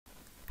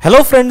Hello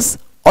friends,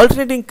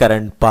 Alternating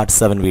Current Part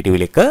 7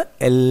 വീഡിയോയിലേക്ക്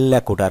എല്ലാ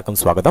കൂട്ടുകാർക്കും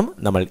സ്വാഗതം.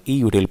 നമ്മൾ ഈ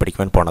വീഡിയോയിൽ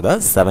പഠിക്കാൻ പോകുന്നത്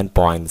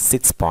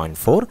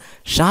 7.6.4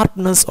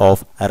 ഷാർപ്നെസ്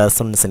ഓഫ്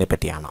റെസൊണൻസിനെ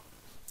പറ്റിയാണ്.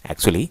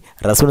 ആക്ച്വലി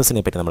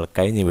റെസൊണൻസിനെ പറ്റി നമ്മൾ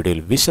കഴിഞ്ഞ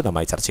വീഡിയോയിൽ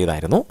വിശദമായി ചർച്ച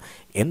ചെയ്തായിരുന്നു.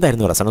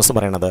 എന്തായിരുന്നു റെസൊണൻസ്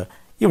പറയുന്നത്?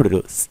 ഇവിടെ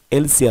ഒരു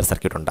LCR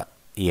സർക്യൂട്ട് ഉണ്ട്.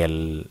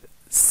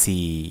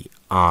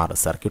 LCR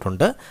സർക്യൂട്ട്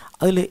ഉണ്ട്.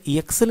 അതിൽ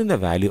എക്സലിൻ്റെ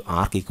വാല്യൂ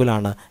ആർക്ക് ഈക്വൽ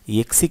ആണ്,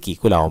 എക്സിക്ക്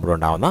ഈക്വൽ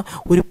ആകുമ്പോഴുണ്ടാകുന്ന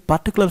ഒരു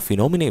പർട്ടിക്കുലർ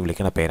ഫിനോമിനെ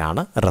വിളിക്കുന്ന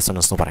പേരാണ്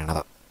റെസൊണൻസ് എന്ന്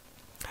പറയുന്നത്.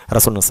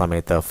 റെസൊണൻസ്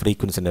സമയത്ത്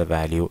ഫ്രീക്വൻസിൻ്റെ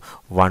വാല്യൂ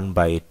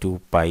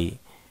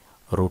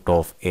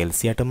 1/2π√LC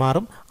ആയിട്ട്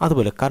മാറും.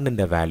 അതുപോലെ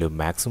കറണ്ടിൻ്റെ വാല്യൂ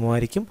മാക്സിമം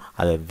ആയിരിക്കും.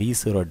 അത്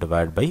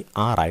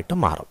V0/R ആയിട്ട്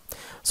മാറും.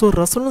 സോ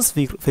റെസൊണൻസ്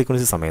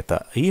ഫ്രീക്വൻസി സമയത്ത്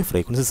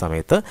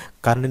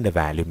കറണ്ടിൻ്റെ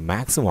വാല്യൂ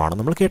മാക്സിമം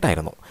ആണെന്ന് നമ്മൾ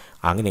കേട്ടായിരുന്നു.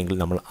 അങ്ങനെയെങ്കിൽ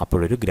നമ്മൾ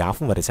അപ്പോഴൊരു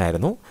ഗ്രാഫും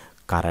വരച്ചായിരുന്നു.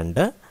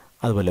 കറണ്ട്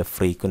അതുപോലെ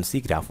ഫ്രീക്വൻസി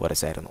ഗ്രാഫ്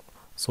വരച്ചായിരുന്നു.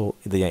 സോ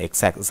ഇത് ഞാൻ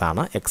എക്സ് ആക്സിസ്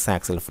ആണ്. എക്സ്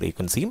ആക്സിൽ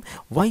ഫ്രീക്വൻസിയും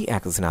വൈ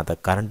ആക്സിസിനകത്ത്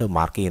കറണ്ട്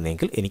മാർക്ക്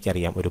ചെയ്യുന്നതെങ്കിൽ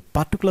എനിക്കറിയാം ഒരു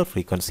പർട്ടിക്കുലർ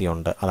ഫ്രീക്വൻസി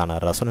ഉണ്ട്. അതാണ്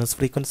റെസൊണൻസ്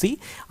ഫ്രീക്വൻസി.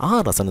 ആ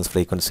റെസൊണൻസ്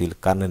ഫ്രീക്വൻസിയിൽ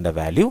കറണ്ടിൻ്റെ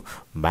വാല്യൂ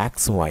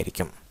മാക്സിമം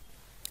ആയിരിക്കും.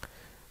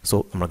 സോ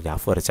നമ്മൾ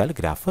ഗ്രാഫ് വരച്ചാൽ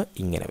ഗ്രാഫ്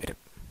ഇങ്ങനെ വരും.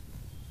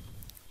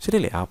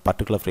 ശരിയല്ലേ? ആ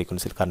പർട്ടിക്കുലർ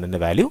ഫ്രീക്വൻസിയിൽ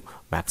കറണ്ടിൻ്റെ വാല്യൂ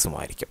മാക്സിമം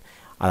ആയിരിക്കും.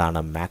 അതാണ്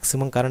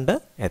മാക്സിമം കറണ്ട്.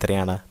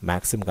 എത്രയാണ്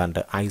maximum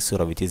current?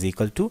 I0 which is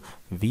equal to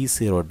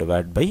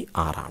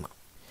V0/R ആണ്.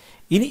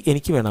 ഇനി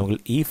എനിക്ക് വേണമെങ്കിൽ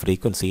ഈ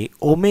ഫ്രീക്വൻസിയെ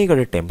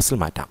ഒമേഗയുടെ ടേംസിൽ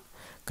മാറ്റാം.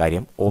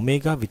 കാര്യം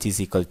omega which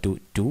is equal to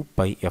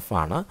 2πf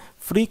ആണ്.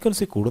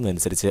 ഫ്രീക്വൻസി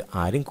കൂടുന്നതനുസരിച്ച്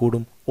ആരും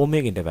കൂടും,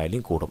 ഒമേഗൻ്റെ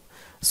വാല്യൂം കൂടും.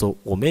 സോ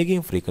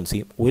ഒമേഗയും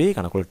ഫ്രീക്വൻസിയും ഒരേ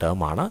കണക്കുള്ള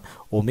ടേമാണ്.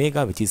 Omega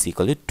which is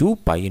equal to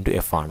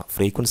 2π/f ആണ്.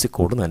 ഫ്രീക്വൻസി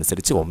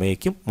കൂടുന്നതനുസരിച്ച്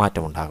ഒമേഗയ്ക്കും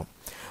മാറ്റമുണ്ടാകും.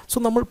 സോ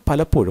നമ്മൾ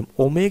പലപ്പോഴും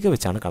ഒമേഗ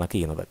വെച്ചാണ് കണക്ക്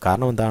ചെയ്യുന്നത്.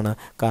 കാരണം എന്താണ്?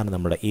 കാരണം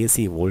നമ്മുടെ AC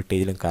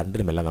വോൾട്ടേജിലും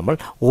കറണ്ടിലുമെല്ലാം നമ്മൾ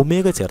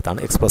ഒമേഗ ചേർത്താണ്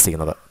എക്സ്പ്രസ്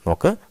ചെയ്യുന്നത്.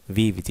 നോക്ക്, V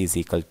which is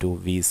equal to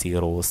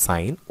V0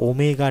 sign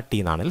ωt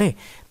എന്നാണ് അല്ലേ.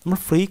 നമ്മൾ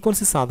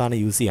ഫ്രീക്വൻസി സാധാരണ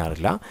യൂസ്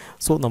ചെയ്യാറില്ല.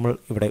 സോ നമ്മൾ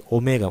ഇവിടെ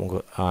ഒമേഗ നമുക്ക്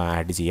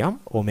ആഡ് ചെയ്യാം.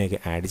 ഒമേഗ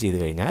ആഡ് ചെയ്ത്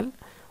കഴിഞ്ഞാൽ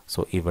സോ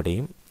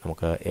ഇവിടെയും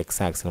നമുക്ക്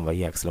എക്സ് ആക്സിലും വൈ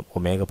ആക്സിലും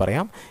ഒമേഗ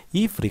പറയാം.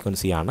 ഈ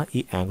ഫ്രീക്വൻസിയാണ്, ഈ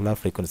ആംഗുലാർ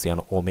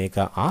ഫ്രീക്വൻസിയാണ്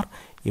ωr.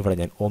 ഇവിടെ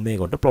ഞാൻ ഒമേഗ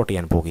കൊണ്ട് പ്ലോട്ട്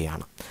ചെയ്യാൻ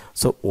പോവുകയാണ്.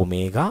 സോ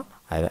ഒമേഗ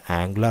അതായത്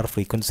ആംഗുലാർ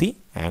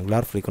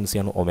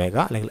ഫ്രീക്വൻസിയാണ് ഒമേഗ,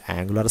 അല്ലെങ്കിൽ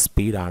ആംഗുലാർ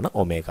സ്പീഡാണ്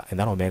ഒമേഗ.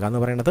 എന്താണ് ഒമേഗ എന്ന്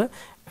പറയുന്നത്?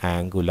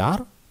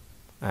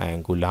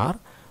 ആംഗുലാർ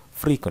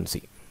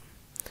ഫ്രീക്വൻസി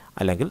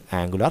അല്ലെങ്കിൽ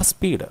ആംഗുലാർ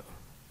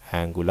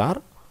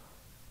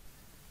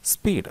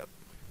സ്പീഡ്.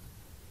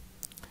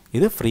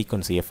 ഇത്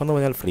ഫ്രീക്വൻസി. എഫ് എന്ന്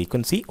പറഞ്ഞാൽ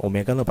ഫ്രീക്വൻസി,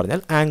 ഒമേഗ എന്ന്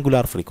പറഞ്ഞാൽ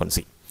angular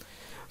frequency.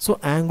 So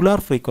angular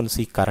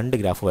frequency current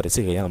graph വരച്ച്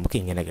കഴിഞ്ഞാൽ നമുക്ക്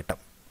ഇങ്ങനെ കിട്ടും.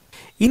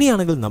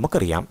 ഇനിയാണെങ്കിൽ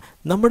നമുക്കറിയാം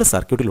നമ്മുടെ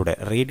സർക്യൂട്ടിലൂടെ,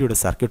 റേഡിയോയുടെ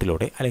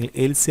സർക്യൂട്ടിലൂടെ അല്ലെങ്കിൽ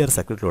LCR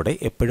സർക്യൂട്ടിലൂടെ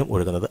എപ്പോഴും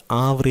ഒഴുകുന്നത്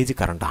ആവറേജ്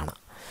കറണ്ടാണ്.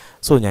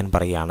 സോ ഞാൻ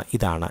പറയുകയാണ്,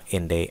 ഇതാണ്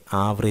എൻ്റെ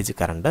ആവറേജ്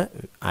കറണ്ട്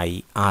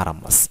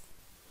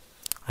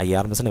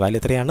IRMSൻ്റെ വാല്യൂ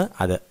എത്രയാണ്?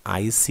 അത്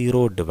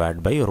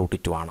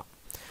I0/√2 ആണ്.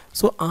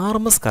 സോ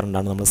RMS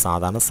കറണ്ടാണ് നമ്മൾ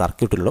സാധാരണ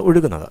സർക്യൂട്ടിലൂടെ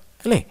ഒഴുകുന്നത്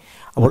അല്ലേ.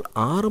 അപ്പോൾ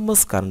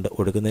RMS കറണ്ട്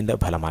ഒഴുകുന്നതിൻ്റെ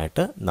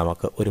ഫലമായിട്ട്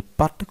നമുക്ക് ഒരു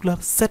പർട്ടിക്കുലർ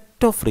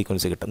സെറ്റ് ഓഫ്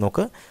ഫ്രീക്വൻസി കിട്ടും.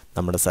 നോക്ക്,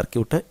 നമ്മുടെ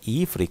സർക്യൂട്ട് ഈ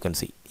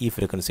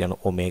ഫ്രീക്വൻസിയാണ്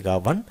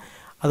ω1,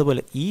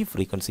 അതുപോലെ ഈ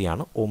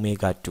ഫ്രീക്വൻസിയാണ്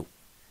ω2.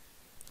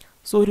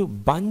 സോ ഒരു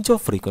ബഞ്ച്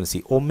ഓഫ് ഫ്രീക്വൻസി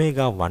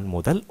ω1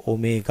 മുതൽ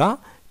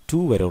ω2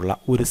 വരെയുള്ള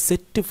ഒരു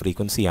സെറ്റ്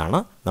ഫ്രീക്വൻസിയാണ്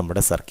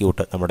നമ്മുടെ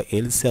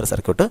LCR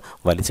സർക്യൂട്ട്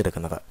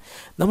വലിച്ചെടുക്കുന്നത്.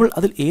 നമ്മൾ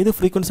അതിൽ ഏത്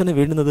ഫ്രീക്വൻസിയാണ്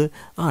വേണ്ടുന്നത്?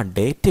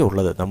 ഡേറ്റ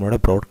ഉള്ളത് നമ്മുടെ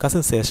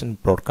ബ്രോഡ്കാസ്റ്റിംഗ് സ്റ്റേഷൻ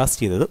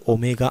ബ്രോഡ്കാസ്റ്റ് ചെയ്തത്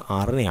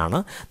ω6-നെയാണ്.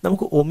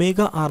 നമുക്ക്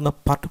ω6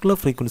 പർട്ടിക്കുലർ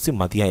ഫ്രീക്വൻസി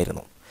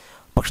മതിയായിരുന്നു.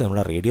 പക്ഷേ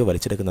നമ്മുടെ റേഡിയോ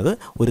വലിച്ചെടുക്കുന്നത്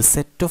ഒരു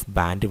സെറ്റ് ഓഫ്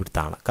ബാൻഡ്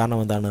വിഡ്ത്താണ്. കാരണം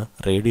എന്താണ്?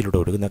 റേഡിയോയിലൂടെ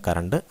ഒഴുകുന്ന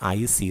കറണ്ട്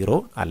I0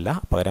 അല്ല,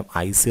 പകരം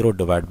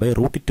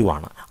I0/√2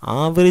 ആണ്.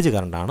 ആവറേജ്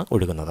കറണ്ടാണ്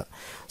ഒഴുകുന്നത്.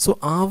 സോ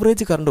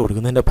ആവറേജ് കറണ്ട്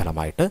ഒഴുകുന്നതിൻ്റെ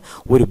ഫലമായിട്ട്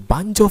ഒരു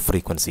ബഞ്ച് ഓഫ്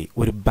ഫ്രീക്വൻസി,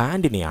 ഒരു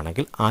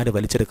ബാൻഡിനെയാണെങ്കിൽ ആര്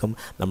വലിച്ചെടുക്കും?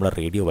 നമ്മുടെ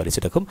റേഡിയോ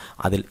വലിച്ചെടുക്കും.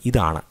 അതിൽ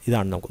ഇതാണ്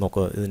നമുക്ക്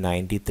നോക്കുക, ഇത്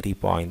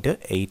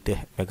 93.8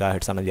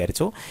 MHz ആണെന്ന്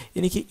വിചാരിച്ചോ.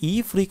 എനിക്ക് ഈ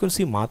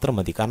ഫ്രീക്വൻസി മാത്രം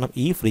മതി. കാരണം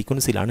ഈ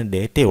ഫ്രീക്വൻസിയിലാണ്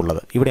ഡേറ്റ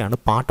ഉള്ളത്, ഇവിടെയാണ്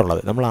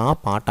പാട്ടുള്ളത്. നമ്മൾ ആ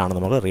പാട്ടാണ്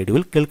നമ്മൾ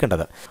റേഡിയോയിൽ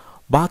കേൾക്കേണ്ടത്.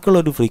 ബാക്കിയുള്ള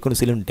ഒരു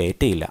ഫ്രീക്വൻസിയിലും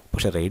ഡേറ്റ ഇല്ല.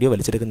 പക്ഷേ റേഡിയോ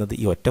വലിച്ചെടുക്കുന്നത്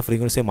ഈ ഒറ്റ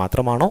ഫ്രീക്വൻസി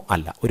മാത്രമാണോ?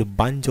 അല്ല, ഒരു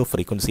ബഞ്ച് ഓഫ്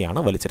ഫ്രീക്വൻസിയാണ്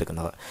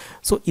വലിച്ചെടുക്കുന്നത്.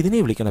 സോ ഇതിനെ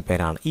വിളിക്കുന്ന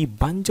പേരാണ്, ഈ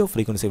ബഞ്ച് ഓഫ്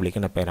ഫ്രീക്വൻസി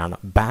വിളിക്കുന്ന പേരാണ്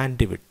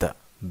ബാൻഡ്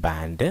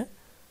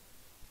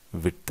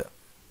വിഡ്ത്ത്.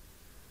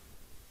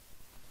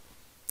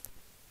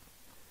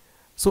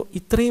 സോ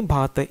ഇത്രയും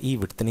ഭാഗത്തെ ഈ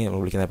വിഡ്ത്തിനെ നമ്മൾ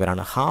വിളിക്കുന്ന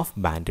പേരാണ് ഹാഫ്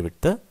ബാൻഡ്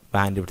വിഡ്ത്ത്.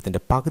 ബാൻഡ്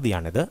വിഡ്ത്തിൻ്റെ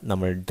പകുതിയാണിത്.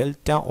 നമ്മൾ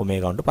ഡെൽറ്റ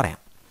ഒമേഗ കൊണ്ട് പറയാം.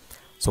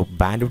 സോ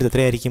ബാൻഡ് വിഡ്ത്ത്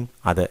എത്രയായിരിക്കും?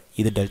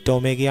 ഇത് ഡെൽറ്റ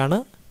ഒമേഗയാണ്,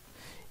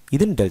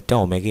 ഇതും ഡെൽറ്റ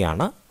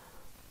ഒമേഗയാണ്.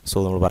 സോ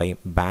നമ്മൾ പറയും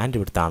ബാൻഡ്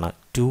വിഡ്ത്താണ്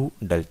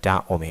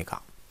 2Δω.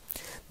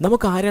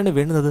 നമുക്ക് ആരെയാണ്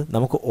വേണ്ടുന്നത്?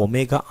 നമുക്ക്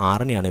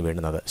ω6-നെയാണ്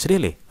വേണ്ടുന്നത്.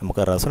 ശരിയല്ലേ?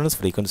 നമുക്ക് റെസൊണൻസ്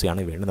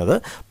ഫ്രീക്വൻസിയാണ് വേണ്ടുന്നത്.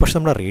 പക്ഷെ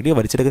നമ്മുടെ റേഡിയോ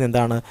വലിച്ചെടുക്കുന്നത്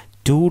എന്താണ്?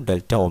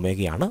 2Δω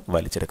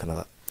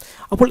വലിച്ചെടുക്കുന്നത്.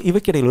 അപ്പോൾ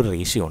ഇവയ്ക്കിടയിൽ ഒരു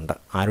റേഷ്യോ ഉണ്ട്.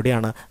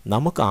 ആരുടെയാണ്?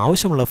 നമുക്ക്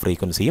ആവശ്യമുള്ള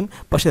ഫ്രീക്വൻസിയും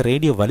പക്ഷേ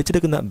റേഡിയോ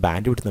വലിച്ചെടുക്കുന്ന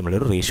ബാൻഡ് വിഡ്ത്ത്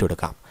നമ്മളൊരു റേഷ്യോ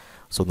എടുക്കാം.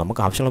 സോ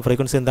നമുക്ക് ആവശ്യമുള്ള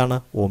ഫ്രീക്വൻസി എന്താണ്?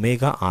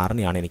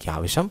 ω6-നെയാണ് എനിക്ക്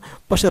ആവശ്യം.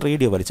 പക്ഷേ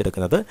റേഡിയോ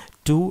വലിച്ചെടുക്കുന്നത്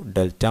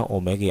 2Δω.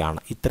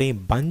 ഇത്രയും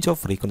ബഞ്ച് ഓഫ്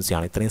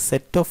ഫ്രീക്വൻസിയാണ്, ഇത്രയും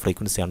സെറ്റ് ഓഫ്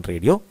ഫ്രീക്വൻസിയാണ്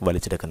റേഡിയോ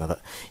വലിച്ചെടുക്കുന്നത്.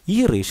 ഈ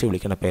റേഷ്യോ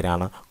വിളിക്കുന്ന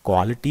പേരാണ്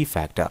quality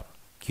factor,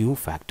 Q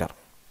factor.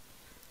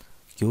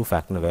 Q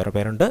ഫാക്ടറിന് വേറെ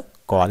പേരുണ്ട്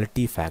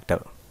ക്വാളിറ്റി ഫാക്ടർ.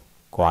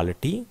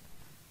 Quality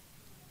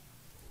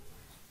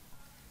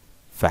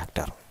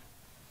factor.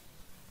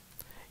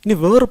 ഇനി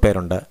വേറെ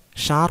പേരുണ്ട്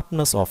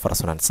sharpness of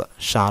resonance.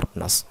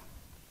 Sharpness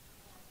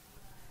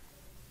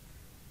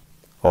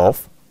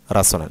of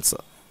resonance.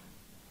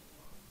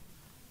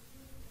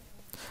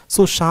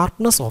 So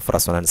sharpness of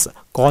resonance,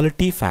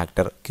 quality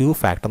factor, Q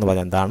factor എന്ന്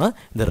പറഞ്ഞാൽ എന്താണ്?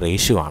 ഇത്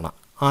റേഷ്യോ ആണ്.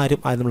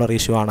 ആരും അതിനുള്ള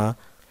റേഷ്യോ ആണ്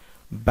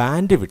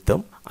ബാൻഡ്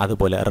വിഡ്ത്തും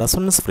അതുപോലെ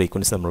റെസൊണൻസ്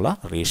ഫ്രീക്വൻസി തമ്മിലുള്ള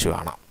റേഷ്യോ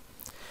ആണ്.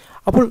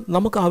 അപ്പോൾ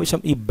നമുക്ക്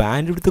ആവശ്യം ഈ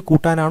ബാൻഡ് വിഡ്ത്ത്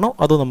കൂട്ടാനാണോ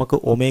അതോ നമുക്ക്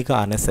ഒമേഗ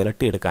ആറിനെ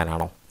സെലക്ട്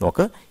ചെയ്തെടുക്കാനാണോ?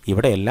 നോക്ക്,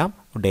 ഇവിടെ എല്ലാം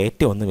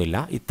ഡേറ്റ ഒന്നുമില്ല,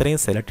 ഇത്രയും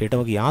സെലക്ട് ചെയ്തിട്ട്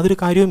നമുക്ക് യാതൊരു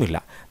കാര്യവുമില്ല.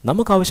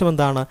 നമുക്ക് ആവശ്യം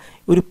എന്താണ്?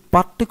 ഒരു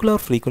പർട്ടിക്കുലർ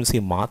ഫ്രീക്വൻസി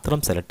മാത്രം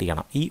സെലക്ട്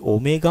ചെയ്യണം, ഈ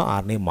ഒമേഗ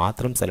ആറിനെ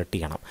മാത്രം സെലക്ട്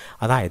ചെയ്യണം.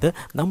 അതായത്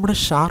നമ്മുടെ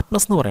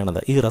ഷാർപ്നെസ് എന്ന്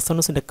പറയുന്നത്, ഈ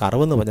റെസൊണൻസിൻ്റെ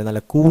കർവ് എന്ന് പറഞ്ഞാൽ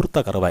നല്ല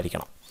കൂർത്ത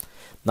കർവായിരിക്കണം.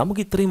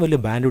 നമുക്ക് ഇത്രയും വലിയ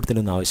ബാൻഡ്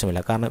വിഡ്ത്തിനൊന്നും ആവശ്യമില്ല,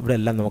 കാരണം ഇവിടെ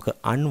എല്ലാം നമുക്ക്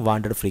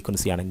അൺവാണ്ടഡ്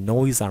ഫ്രീക്വൻസിയാണ്,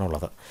 നോയ്സ്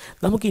ആണുള്ളത്.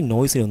 നമുക്ക് ഈ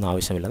നോയ്സിനൊന്നും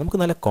ആവശ്യമില്ല, നമുക്ക്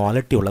നല്ല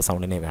ക്വാളിറ്റി ഉള്ള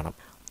സൗണ്ടിനെ വേണം.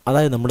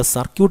 അതായത് നമ്മുടെ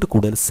സർക്യൂട്ട്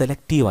കൂടുതൽ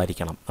സെലക്റ്റീവ്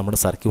ആയിരിക്കണം. നമ്മുടെ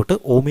സർക്യൂട്ട്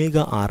ഒമേഗ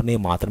ആറിനെ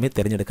മാത്രമേ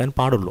തിരഞ്ഞെടുക്കാൻ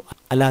പാടുള്ളൂ.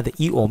 അല്ലാതെ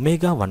ഈ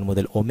ഒമേഗ 1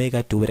 മുതൽ ഒമേഗ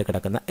 2 വരെ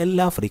കിടക്കുന്ന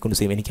എല്ലാ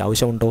ഫ്രീക്വൻസിയും എനിക്ക്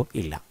ആവശ്യമുണ്ടോ?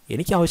 ഇല്ല.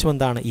 എനിക്ക് ആവശ്യം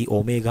എന്താണ്? ഈ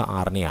ഒമേഗ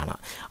ആറിനെയാണ്.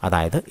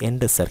 അതായത്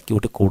എൻ്റെ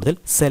സർക്യൂട്ട് കൂടുതൽ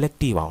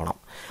സെലക്റ്റീവ് ആവണം.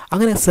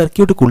 അങ്ങനെ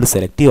സർക്യൂട്ട് കൂടുതൽ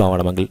സെലക്റ്റീവ്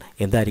ആവണമെങ്കിൽ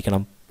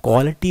എന്തായിരിക്കണം?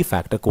 ക്വാളിറ്റി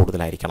ഫാക്ടർ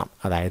കൂടുതലായിരിക്കണം.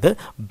 അതായത്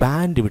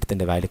ബാൻഡ്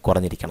വിഡ്ത്തിൻ്റെ വാല്യൂ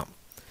കുറഞ്ഞിരിക്കണം.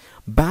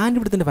 ബാൻഡ്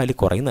വിഡ്ത്തിൻ്റെ വാല്യൂ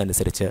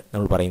കുറയുന്നതനുസരിച്ച്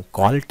നമ്മൾ പറയും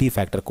ക്വാളിറ്റി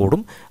ഫാക്ടർ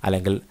കൂടും,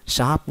 അല്ലെങ്കിൽ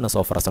ഷാർപ്നെസ്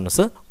ഓഫ്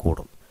റെസൊണൻസ്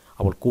കൂടും.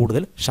 അപ്പോൾ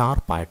കൂടുതൽ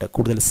ഷാർപ്പായിട്ട്,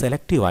 കൂടുതൽ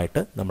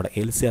സെലക്റ്റീവായിട്ട് നമ്മുടെ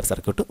LCR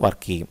സർക്യൂട്ട്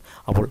വർക്ക് ചെയ്യും.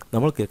 അപ്പോൾ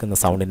നമ്മൾ കേൾക്കുന്ന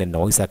സൗണ്ടിൻ്റെ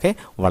നോയ്സൊക്കെ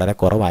വളരെ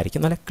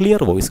കുറവായിരിക്കും, നല്ല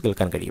ക്ലിയർ വോയിസ്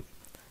കേൾക്കാൻ കഴിയും.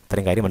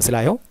 ഇത്രയും കാര്യം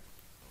മനസ്സിലായോ?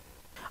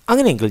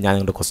 അങ്ങനെയെങ്കിൽ ഞാൻ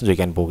നിങ്ങളുടെ ക്വസ്റ്റ്യൻ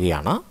ചോദിക്കാൻ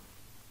പോവുകയാണ്.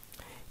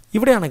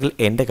 ഇവിടെയാണെങ്കിൽ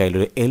എൻ്റെ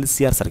കയ്യിലൊരു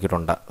LCR സർക്യൂട്ട്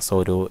ഉണ്ട്. സോ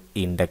ഒരു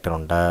ഇൻഡക്ടർ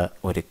ഉണ്ട്,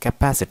 ഒരു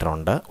കപ്പാസിറ്റർ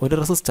ഉണ്ട്, ഒരു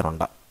റെസിസ്റ്റർ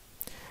ഉണ്ട്.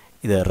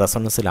 ഇത്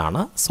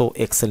റെസൊണൻസിലാണ്. സോ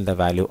എക്സലിൻ്റെ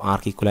വാല്യൂ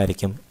ആർക്ക് ഈക്വൽ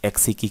ആയിരിക്കും?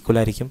 എക്സിക്ക് ഈക്വൽ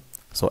ആയിരിക്കും.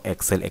 സോ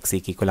എക്സൽ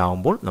എക്സിക്ക് ഈക്വൽ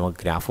ആകുമ്പോൾ നമുക്ക്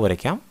ഗ്രാഫ്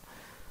വരയ്ക്കാം.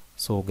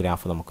 സോ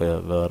ഗ്രാഫ് നമുക്ക്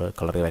വേറെ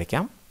കളറിൽ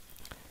വരയ്ക്കാം.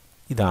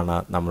 ഇതാണ്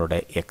നമ്മളുടെ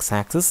എക്സ്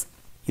ആക്സിസ്,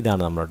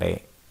 ഇതാണ് നമ്മളുടെ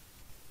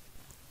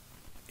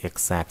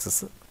എക്സ്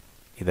ആക്സിസ്,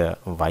 ഇത്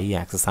വൈ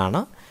ആക്സിസ്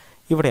ആണ്.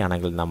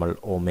 ഇവിടെയാണെങ്കിൽ നമ്മൾ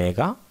ഒമേഗ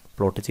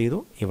പ്ലോട്ട് ചെയ്തു,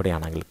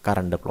 ഇവിടെയാണെങ്കിൽ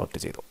കറണ്ട് പ്ലോട്ട്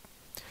ചെയ്തു.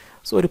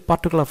 സോ ഒരു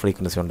പർട്ടിക്കുലർ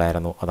ഫ്രീക്വൻസി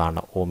ഉണ്ടായിരുന്നു,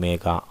 അതാണ്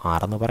ഒമേഗ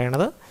ആർ എന്ന്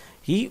പറയുന്നത്.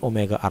 ഈ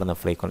ഒമേഗ ആർ എന്ന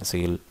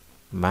ഫ്രീക്വൻസിയിൽ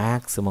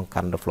മാക്സിമം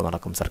കറണ്ട് ഫ്ലോ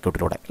നടക്കും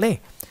സർക്യൂട്ടിലൂടെ, അല്ലേ?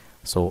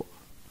 സോ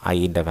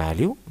ഐൻ്റെ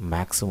വാല്യൂ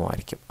മാക്സിമം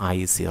ആയിരിക്കും,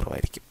 I0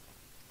 ആയിരിക്കും.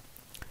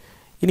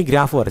 ഇനി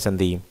ഗ്രാഫ് വരച്ച്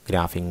എന്ത് ചെയ്യും?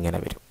 ഗ്രാഫ് ഇങ്ങനെ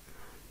വരും,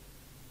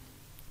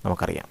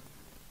 നമുക്കറിയാം.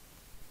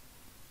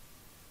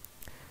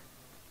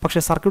 പക്ഷേ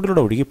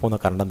സർക്യൂട്ടിലൂടെ ഒഴുകിപ്പോകുന്ന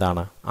കറണ്ട്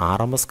എന്താണ്?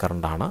 RMS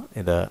കറണ്ടാണ്.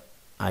 ഇത്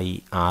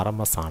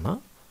IRMS ആണ്.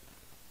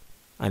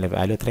 അതിൻ്റെ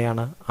വാല്യൂ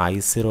എത്രയാണ്?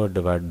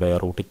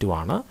 I0/√2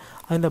 ആണ്.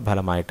 അതിൻ്റെ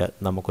ഫലമായിട്ട്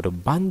നമുക്കൊരു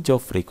ബഞ്ച്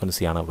ഓഫ്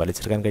ഫ്രീക്വൻസിയാണ്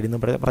വലിച്ചെടുക്കാൻ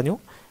കഴിയുന്നത് പറഞ്ഞു.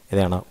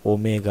 ഇതാണ്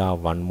ഒമേഗ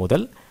 1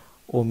 മുതൽ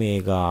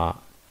ഒമേഗ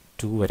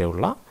 2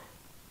 വരെയുള്ള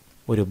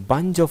ഒരു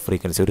ബഞ്ച് ഓഫ്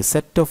ഫ്രീക്വൻസി, ഒരു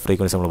സെറ്റ് ഓഫ്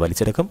ഫ്രീക്വൻസി നമ്മൾ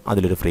വലിച്ചെടുക്കും.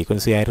 അതിലൊരു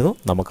ഫ്രീക്വൻസി ആയിരുന്നു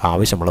നമുക്ക്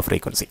ആവശ്യമുള്ള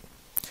ഫ്രീക്വൻസി.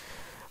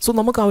 സോ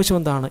നമുക്ക് ആവശ്യം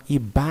എന്താണ്? ഈ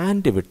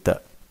ബാൻഡ്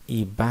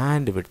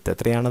വിഡ്ത്ത്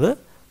എത്രയാണത്?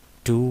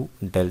 2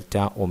 ഡെൽറ്റ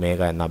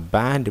ഒമേഗ എന്ന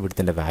ബാൻഡ്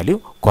വിഡ്ത്തിൻ്റെ വാല്യൂ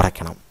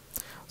കുറയ്ക്കണം.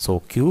 സോ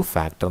ക്യൂ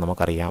ഫാക്ടർ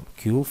നമുക്കറിയാം,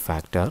 Q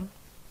factor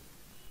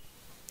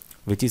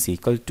which is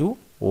equal to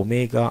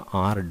omega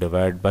R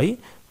divide by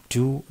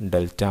 2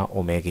 delta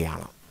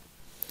ഒമേഗയാണ്.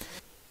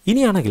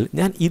 ഇനിയാണെങ്കിൽ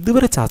ഞാൻ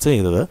ഇതുവരെ ചർച്ച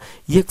ചെയ്തത്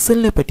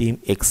എക്സലിനെ പറ്റിയും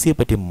എക്സിയെ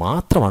പറ്റിയും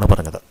മാത്രമാണ്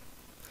പറഞ്ഞത്.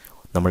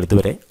 നമ്മൾ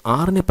ഇതുവരെ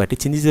ആറിനെ പറ്റി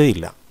ചിന്തിച്ചതേ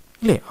ഇല്ല,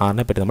 അല്ലേ?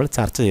 ആറിനെ പറ്റി നമ്മൾ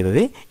ചർച്ച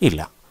ചെയ്തതേ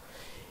ഇല്ല.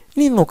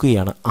 ഇനി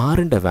നോക്കുകയാണ്,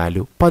 ആറിൻ്റെ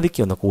വാല്യൂ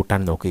പതുക്കെ ഒന്ന് കൂട്ടാൻ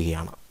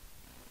നോക്കുകയാണ്.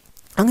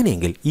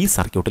 അങ്ങനെയെങ്കിൽ ഈ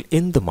സർക്യൂട്ടിൽ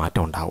എന്ത്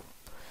മാറ്റം ഉണ്ടാവും?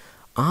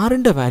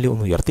 ആറിൻ്റെ വാല്യൂ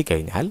ഒന്ന്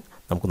ഉയർത്തിക്കഴിഞ്ഞാൽ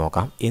നമുക്ക്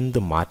നോക്കാം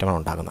എന്ത് മാറ്റമാണ്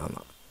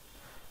ഉണ്ടാകുന്നതെന്ന്.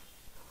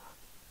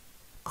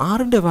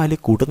 ആറിൻ്റെ വാല്യൂ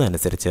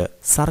കൂട്ടുന്നതനുസരിച്ച്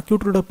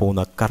സർക്യൂട്ടിലൂടെ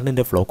പോകുന്ന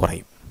കറണ്ടിൻ്റെ ഫ്ലോ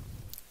കുറയും.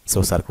 സോ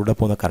സർക്യൂട്ടിലൂടെ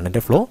പോകുന്ന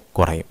കറണ്ടിൻ്റെ ഫ്ലോ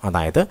കുറയും,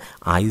 അതായത്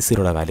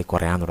I0യുടെ വാല്യൂ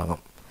കുറയാൻ തുടങ്ങും.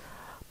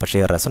 പക്ഷേ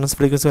റെസൊണൻസ്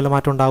ഫ്രീക്വൻസി വല്ല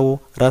മാറ്റം ഉണ്ടാവുമോ?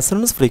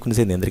 റെസൊണൻസ്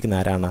ഫ്രീക്വൻസി നിയന്ത്രിക്കുന്ന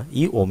ആരാണ്?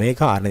 ഈ ഒമേഗ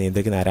ആറിനെ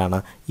നിയന്ത്രിക്കുന്ന ആരാണ്?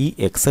 ഈ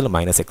XL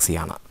 - XC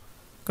ആണ്.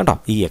 കണ്ടോ?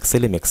 ഈ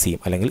XLും XCയും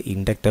അല്ലെങ്കിൽ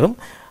ഇൻഡക്ടറും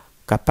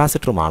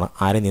കപ്പാസിറ്ററുമാണ്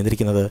ആരെ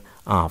നിയന്ത്രിക്കുന്നത്?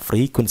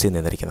 ഫ്രീക്വൻസി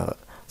നിയന്ത്രിക്കുന്നത്.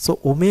 സോ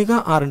ഒമേഗ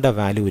ആറിൻ്റെ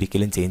വാല്യൂ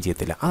ഒരിക്കലും ചേഞ്ച്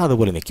ചെയ്യത്തില്ല, അത്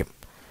അതുപോലെ നിൽക്കും.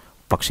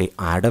 പക്ഷേ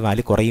ആരുടെ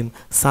വാല്യൂ കുറയും?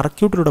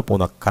 സർക്യൂട്ടിലൂടെ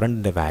പോകുന്ന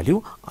കറണ്ടിൻ്റെ വാല്യൂ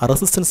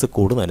റെസിസ്റ്റൻസ്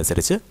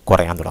കൂടുന്നതനുസരിച്ച്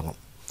കുറയാൻ തുടങ്ങും.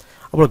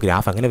 അപ്പോൾ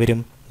ഗ്രാഫ് എങ്ങനെ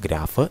വരും?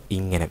 ഗ്രാഫ്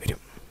ഇങ്ങനെ വരും.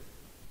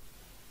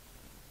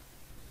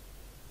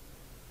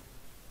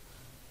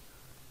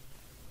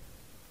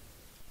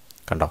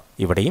 കണ്ടോ?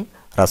 ഇവിടെയും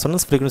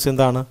റെസൊണൻസ് ഫ്രീക്വൻസി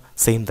എന്താണ്?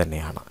 സെയിം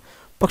തന്നെയാണ്.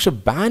 പക്ഷെ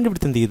ബാൻഡ്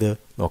വിഡ്ത്ത് എന്ത് ചെയ്ത്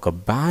നോക്കുക?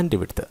 ബാൻഡ്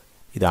വിഡ്ത്ത്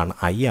ഇതാണ്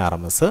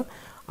IRMS,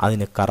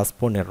 അതിന്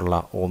കറസ്പോണ്ട് ആയിട്ടുള്ള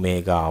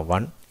ഒമേഗ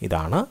 1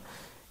 ഇതാണ്,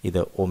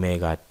 ഇത്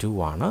ഒമേഗ 2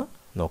 ആണ്.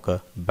 നോക്ക്,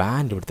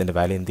 ബാൻഡ് വിഡ്ത്തിൻ്റെ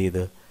വാല്യൂ എന്ത്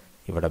ചെയ്ത്?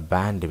 ഇവിടെ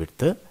ബാൻഡ്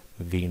വിഡ്ത്ത്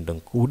വീണ്ടും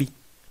കൂടി.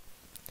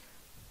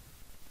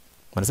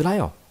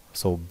 മനസ്സിലായോ?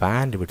 സോ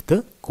ബാൻഡ് വിഡ്ത്ത്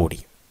കൂടി.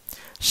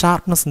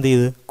 ഷാർപ്നെസ് എന്ത്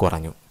ചെയ്ത്?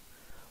 കുറഞ്ഞു.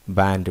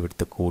 ബാൻഡ്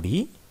വിഡ്ത്ത് കൂടി.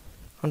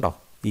 കണ്ടോ?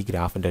 ഈ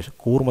ഗ്രാഫിൻ്റെ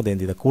കൂർമ്മത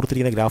എന്ത് ചെയ്ത്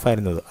കൂർത്തിരിക്കുന്ന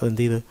ഗ്രാഫായിരുന്നത്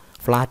അതെന്ത് ചെയ്ത്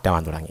ഫ്ലാറ്റ്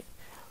ആവാൻ തുടങ്ങി.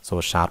 So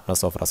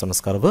sharpness of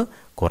resonance curve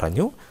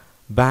കുറഞ്ഞു,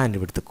 ബാൻഡ്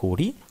വിഡ്ത്ത്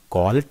കൂടി,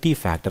 ക്വാളിറ്റി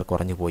ഫാക്ടർ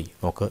കുറഞ്ഞു പോയി.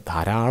 നമുക്ക്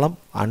ധാരാളം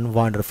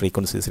അൺവാണ്ടഡ്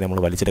ഫ്രീക്വൻസീസ് നമ്മൾ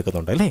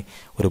വലിച്ചെടുക്കുന്നുണ്ട് അല്ലേ,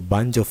 ഒരു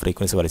ബഞ്ച് ഓഫ്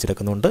ഫ്രീക്വൻസി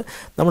വലിച്ചെടുക്കുന്നുണ്ട്.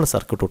 നമ്മൾ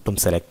സർക്യൂട്ട് ഒട്ടും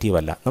സെലക്റ്റീവ്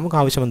അല്ല. നമുക്ക്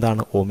ആവശ്യം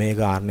എന്താണ്, ഒമേഗ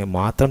ആറിനെ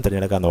മാത്രം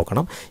തിരഞ്ഞെടുക്കാൻ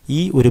നോക്കണം. ഈ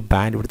ഒരു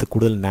ബാൻഡ് വിഡ്ത്ത്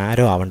കൂടുതൽ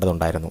നാരോ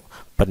ആവേണ്ടതുണ്ടായിരുന്നു,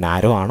 ഇപ്പം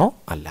നാരോ ആണോ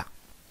അല്ല.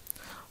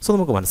 സോ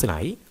നമുക്ക്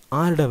മനസ്സിലായി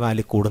ആരുടെ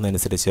വാല്യൂ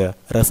കൂടുന്നതനുസരിച്ച്,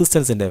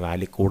 റെസിസ്റ്റൻസിൻ്റെ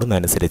വാല്യൂ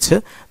കൂടുന്നതനുസരിച്ച്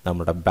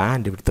നമ്മുടെ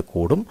ബാൻഡ് വിഡ്ത്ത്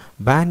കൂടും.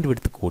 ബാൻഡ്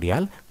വിഡ്ത്ത്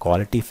കൂടിയാൽ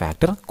ക്വാളിറ്റി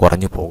ഫാക്ടർ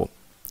കുറഞ്ഞു പോകും.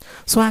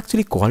 സോ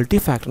ആക്ച്വലി ക്വാളിറ്റി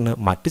ഫാക്ടറിന്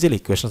മറ്റ് ചില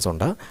ഇക്വേഷൻസ്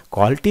ഉണ്ട്.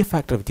 Quality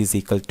factor which is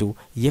equal to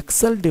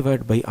XL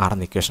divide by R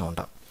എന്ന ഇക്വേഷൻ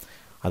ഉണ്ട്.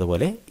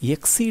 അതുപോലെ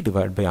XC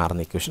ഡിവൈഡ് ബൈ R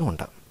എന്ന ഇക്വേഷൻ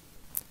ഉണ്ട്.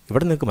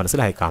 ഇവിടെ നിങ്ങൾക്ക്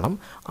മനസ്സിലായി കാണാം,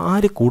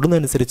 ആര്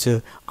കൂടുന്നതനുസരിച്ച്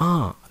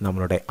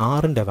നമ്മളുടെ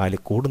ആറിൻ്റെ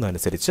വാല്യൂ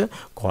കൂടുന്നതനുസരിച്ച്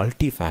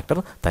ക്വാളിറ്റി ഫാക്ടർ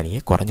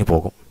തനിയെ കുറഞ്ഞു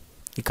പോകും.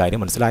 ഈ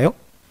കാര്യം മനസ്സിലായോ?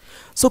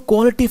 സോ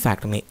ക്വാളിറ്റി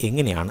ഫാക്ടറിനെ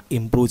എങ്ങനെയാണ്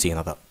ഇംപ്രൂവ്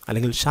ചെയ്യുന്നത്,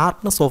 അല്ലെങ്കിൽ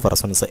ഷാർപ്നെസ് ഓഫ്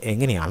റെസൊണൻസ്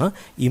എങ്ങനെയാണ്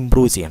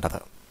ഇംപ്രൂവ് ചെയ്യേണ്ടത്?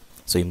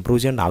 സോ ഇംപ്രൂവ്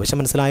ചെയ്യേണ്ട ആവശ്യം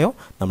മനസ്സിലായോ?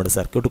 നമ്മുടെ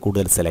സർക്യൂട്ട്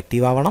കൂടുതൽ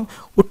സെലക്റ്റീവ് ആവണം,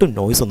 ഒട്ടും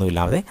നോയ്സ്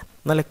ഒന്നുമില്ലാതെ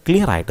നല്ല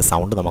ക്ലിയർ ആയിട്ട്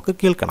സൗണ്ട് നമുക്ക്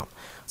കേൾക്കണം.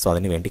 സോ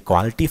അതിനുവേണ്ടി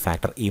ക്വാളിറ്റി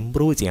ഫാക്ടർ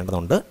ഇംപ്രൂവ്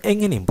ചെയ്യേണ്ടതുണ്ട്.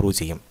 എങ്ങനെ ഇംപ്രൂവ്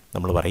ചെയ്യും?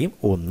 നമ്മൾ പറയും,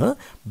 ഒന്ന്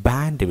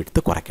ബാൻഡ്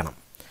വിഡ്ത്ത് കുറയ്ക്കണം.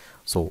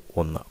 സോ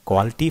ഒന്ന്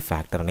ക്വാളിറ്റി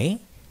ഫാക്ടറിനെ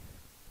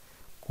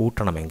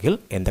കൂട്ടണമെങ്കിൽ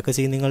എന്തൊക്കെ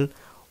ചെയ്യും നിങ്ങൾ?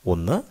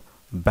 ഒന്ന്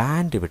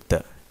ബാൻഡ് വിഡ്ത്ത്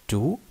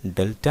 2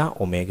 ഡെൽറ്റ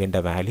ഒമേഗൻ്റെ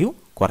വാല്യൂ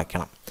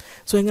കുറയ്ക്കണം.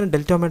 സോ എങ്ങനെ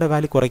ഡെൽറ്റ ഒമേഗയുടെ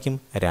വാല്യൂ കുറയ്ക്കും?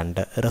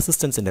 2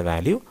 റെസിസ്റ്റൻസിൻ്റെ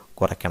വാല്യൂ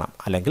കുറയ്ക്കണം,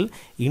 അല്ലെങ്കിൽ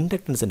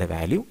ഇൻഡക്റ്റൻസിൻ്റെ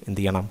വാല്യൂ എന്ത്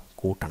ചെയ്യണം?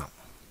 കൂട്ടണം.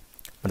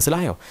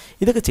 മനസ്സിലായോ?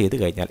 ഇതൊക്കെ ചെയ്ത്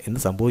കഴിഞ്ഞാൽ എന്ത്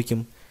സംഭവിക്കും?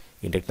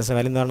 ഇൻഡക്റ്റൻസിൻ്റെ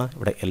വാല്യൂ എന്താണ്?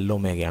 ഇവിടെ എൽ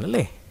ഒമേഗയാണ്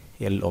അല്ലേ,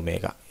 L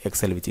omega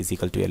XL which is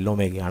equal to L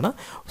ഒമേഗയാണ്.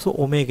 So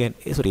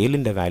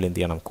എല്ലിൻ്റെ വാല്യൂ എന്ത്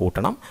ചെയ്യണം?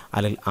 കൂട്ടണം,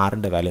 അല്ലെങ്കിൽ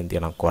ആറിൻ്റെ വാല്യൂ എന്ത്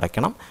ചെയ്യണം?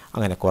 കുറയ്ക്കണം.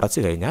 അങ്ങനെ കുറച്ച്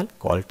കഴിഞ്ഞാൽ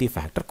ക്വാളിറ്റി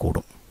ഫാക്ടർ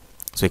കൂടും.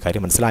 സോ ഈ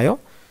കാര്യം മനസ്സിലായോ?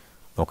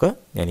 നോക്ക്,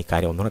 ഞാൻ ഈ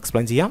കാര്യം ഒന്നുകൂടെ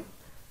എക്സ്പ്ലെയിൻ ചെയ്യാം.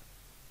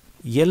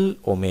 L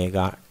omega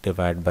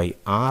divide by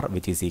R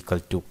which is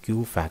equal to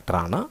Q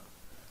ഫാക്ടറാണ്.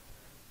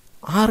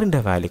 ആറിൻ്റെ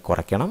വാല്യൂ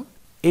കുറയ്ക്കണം,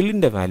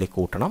 എല്ലിൻ്റെ വാല്യൂ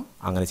കൂട്ടണം.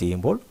 അങ്ങനെ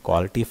ചെയ്യുമ്പോൾ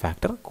ക്വാളിറ്റി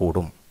ഫാക്ടർ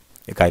കൂടും.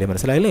 ഈ കാര്യം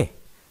മനസ്സിലായില്ലേ?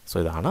 സോ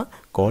ഇതാണ്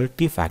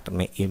ക്വാളിറ്റി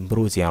ഫാക്ടറിനെ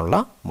ഇംപ്രൂവ് ചെയ്യാനുള്ള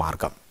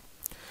മാർഗം.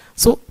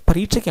 സോ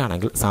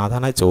പരീക്ഷയ്ക്കാണെങ്കിൽ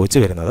സാധാരണ ചോദിച്ചു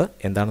വരുന്നത്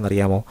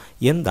എന്താണെന്നറിയാമോ?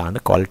 എന്താണ്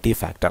ക്വാളിറ്റി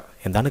ഫാക്ടർ?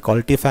 എന്താണ്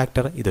ക്വാളിറ്റി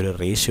ഫാക്ടർ? ഇതൊരു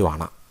റേഷ്യോ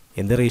ആണ്.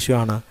 എന്ത് റേഷ്യോ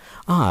ആണ്?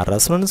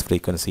 റെസൊണൻസ്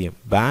ഫ്രീക്വൻസിയും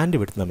ബാൻഡ്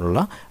വിഡ്ത്തും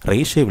തമ്മിലുള്ള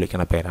റേഷ്യോ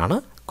വിളിക്കുന്ന പേരാണ്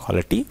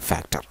ക്വാളിറ്റി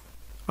ഫാക്ടർ.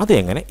 അത്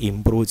എങ്ങനെ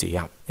ഇംപ്രൂവ്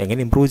ചെയ്യാം? എങ്ങനെ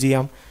ഇംപ്രൂവ്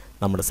ചെയ്യാം?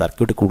 നമ്മുടെ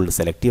സർക്യൂട്ട് കൂടുതൽ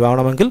സെലക്റ്റീവ്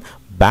ആവണമെങ്കിൽ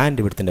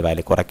ബാൻഡ് വിഡ്ത്തിൻ്റെ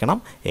വാല്യൂ കുറയ്ക്കണം.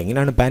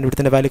 എങ്ങനെയാണ് ബാൻഡ്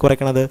വിഡ്ത്തിൻ്റെ വാല്യൂ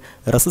കുറയ്ക്കുന്നത്?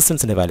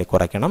 റെസിസ്റ്റൻസിൻ്റെ വാല്യൂ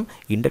കുറയ്ക്കണം,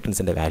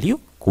 ഇൻഡക്റ്റൻസിൻ്റെ വാല്യൂ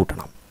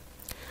കൂട്ടണം.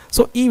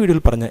 സോ ഈ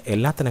വീഡിയോയിൽ പറഞ്ഞ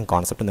എല്ലാത്തരം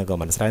കോൺസെപ്റ്റ് നിങ്ങൾക്ക്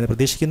മനസ്സിലായെന്ന്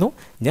പ്രതീക്ഷിക്കുന്നു.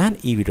 ഞാൻ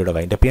ഈ വീഡിയോയുടെ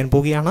വൈൻഡപ്പ് ചെയ്യാൻ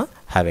പോവുകയാണ്.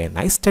 Have A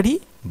nice study.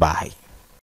 By.